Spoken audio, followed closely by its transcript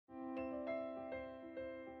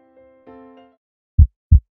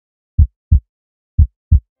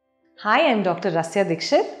Hi, I'm Dr. Rasya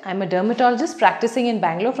Dixit. I'm a dermatologist practicing in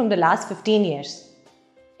Bengaluru from the last 15 years.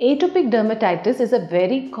 Atopic dermatitis is a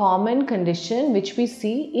very common condition which we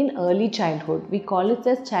see in early childhood. We call it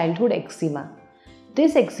as childhood eczema.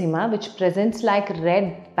 This eczema, which presents like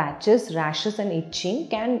red patches, rashes and itching,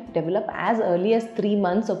 can develop as early as 3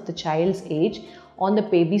 months of the child's age on the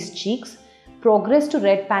baby's cheeks, progress to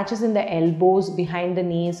red patches in the elbows, behind the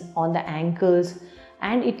knees, on the ankles,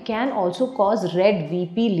 and it can also cause red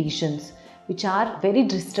weepy lesions, which are very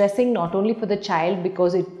distressing not only for the child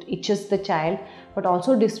because it itches the child, but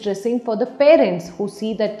also distressing for the parents who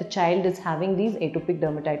see that the child is having these atopic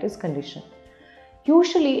dermatitis condition.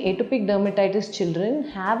 Usually atopic dermatitis children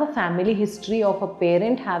have a family history of a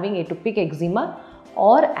parent having atopic eczema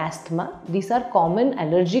or asthma. These are common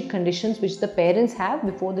allergic conditions which the parents have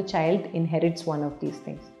before the child inherits one of these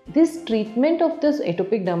things. This treatment of this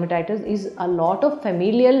atopic dermatitis is a lot of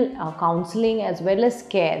familial counseling as well as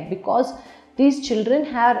care, because these children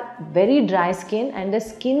have very dry skin and the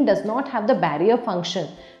skin does not have the barrier function,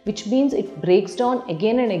 which means it breaks down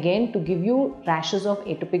again and again to give you rashes of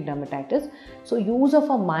atopic dermatitis. So use of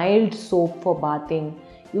a mild soap for bathing,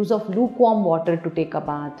 use of lukewarm water to take a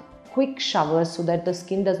bath, quick showers so that the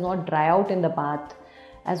skin does not dry out in the bath,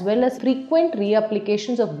 as well as frequent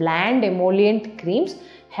reapplications of bland emollient creams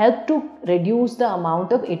help to reduce the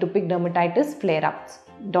amount of atopic dermatitis flare-ups.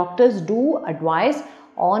 Doctors do advise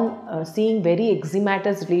on seeing very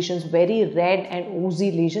eczematous lesions, very red and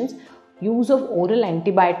oozy lesions, use of oral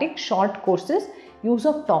antibiotic short courses, use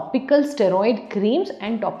of topical steroid creams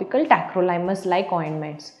and topical tacrolimus like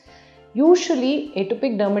ointments. Usually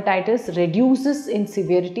atopic dermatitis reduces in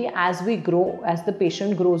severity as we grow, as the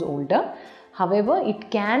patient grows older. However, it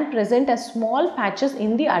can present as small patches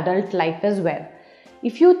in the adult life as well.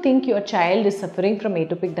 If you think your child is suffering from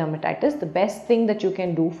atopic dermatitis, the best thing that you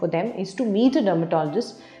can do for them is to meet a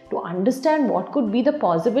dermatologist to understand what could be the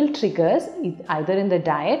possible triggers either in the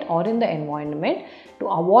diet or in the environment to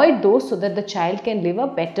avoid those so that the child can live a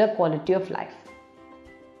better quality of life.